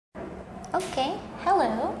Okay,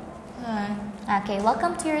 hello. Hi. Okay,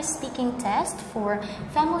 welcome to your speaking test for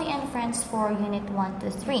Family and Friends for Unit 1 to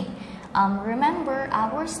 3. Remember,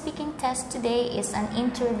 our speaking test today is an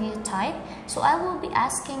interview type, so I will be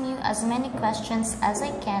asking you as many questions as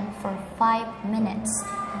I can for 5 minutes.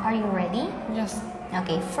 Are you ready? Yes.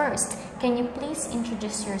 Okay, first, can you please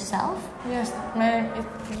introduce yourself? Yes, my name is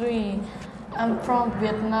Trie. I'm from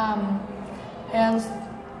Vietnam and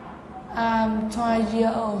I'm 12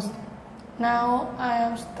 years old. Now I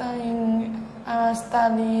am studying at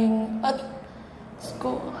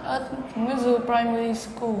Nguye Primary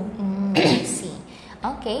School. I see.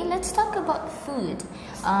 Okay, let's talk about food.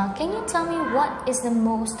 Can you tell me what is the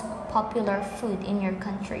most popular food in your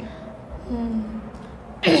country?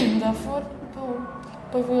 The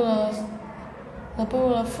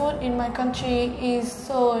popular food in my country is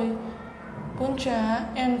soy, bún chả,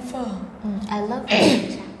 and pho. I love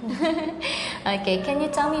it. Okay, can you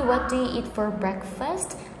tell me what do you eat for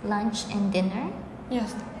breakfast, lunch, and dinner?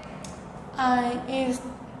 Yes, I eat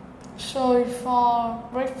soy for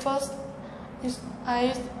breakfast. I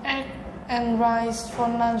eat egg and rice for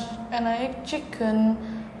lunch, and I eat chicken,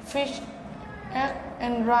 fish, egg,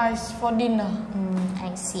 and rice for dinner.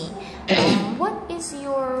 I see. What is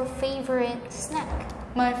your favorite snack?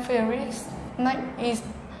 My favorite snack is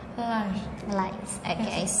rice. Rice. Okay,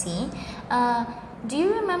 Yes. I see. Do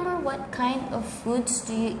you remember what kind of foods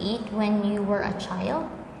do you eat when you were a child?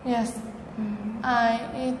 Yes, I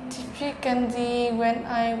eat candy when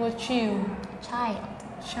I was Child.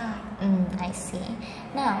 child. I see.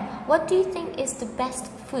 Now, what do you think is the best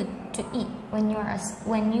food to eat when you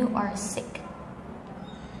are sick?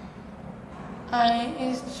 I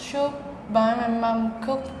eat soup by my mom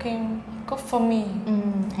cook for me.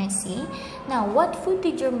 I see. Now, what food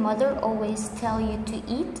did your mother always tell you to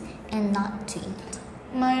eat and not to eat?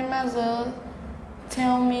 My mother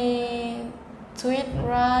tell me to eat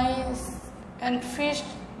rice and fish,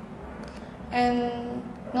 and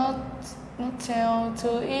not tell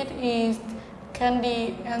to eat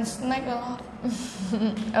candy and snack a lot.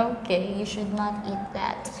 Okay, you should not eat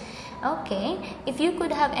that. Okay, if you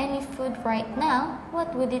could have any food right now,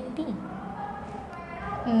 what would it be?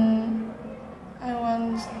 I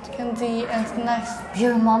want candy and snacks.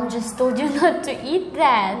 Your mom just told you not to eat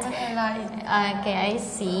that. But I like it. Okay, I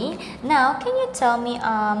see. Now, can you tell me,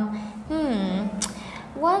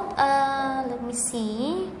 let me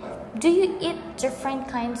see. Do you eat different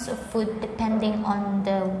kinds of food depending on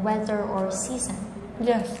the weather or season?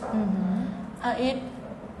 Yes. I eat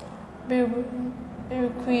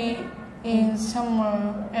barbecue in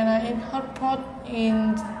summer, and I eat hot pot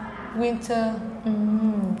in winter.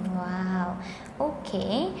 Wow.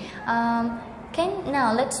 Okay.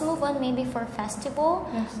 Now let's move on maybe for festival.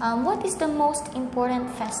 Yes. What is the most important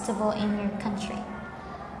festival in your country?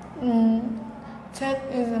 That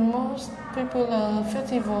is the most popular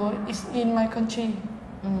festival is in my country.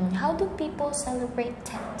 How do people celebrate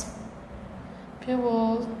Tet?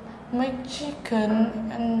 People make chicken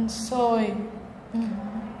and soy,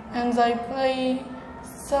 and they play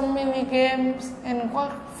some mini games and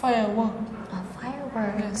watch fireworks.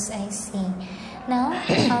 Fireworks, I see. Now,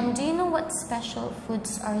 do you know what special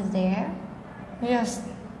foods are there? Yes,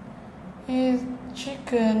 it's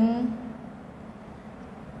chicken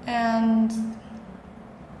and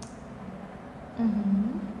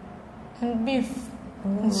beef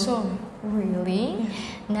and soy. Really? Yes.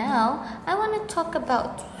 Now, I want to talk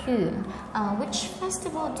about you. Which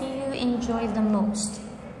festival do you enjoy the most?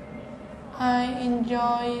 I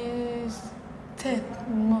enjoy Tet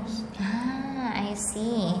most. I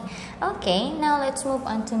see. Okay, now let's move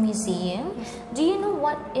on to museum. Do you know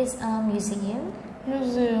what is a museum?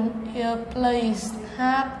 Museum is a place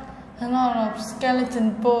had a lot of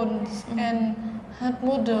skeleton bones and had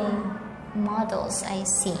Models, I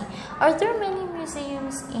see. Are there many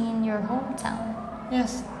museums in your hometown?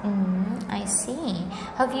 Yes. I see.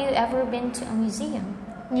 Have you ever been to a museum?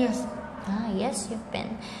 Yes. Yes, you've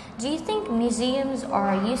been. Do you think museums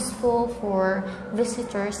are useful for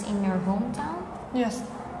visitors in your hometown? Yes.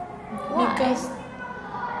 Why? Because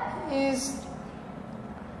it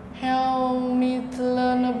helped me to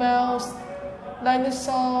learn about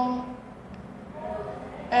dinosaurs,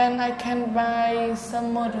 and I can buy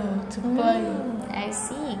some model to play. I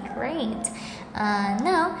see. Great.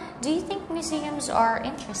 Now, do you think museums are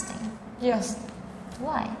interesting? Yes.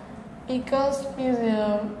 Why? Because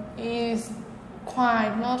museum is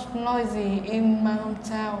quite not noisy in my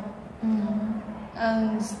hometown,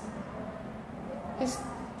 and it's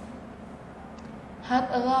had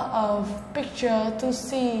a lot of picture to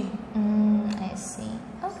see. I see.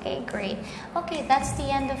 Okay, great. Okay, that's the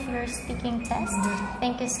end of your speaking test.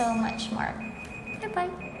 Thank you so much, Mark. Bye-bye.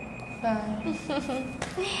 Bye.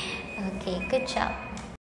 Okay, good job.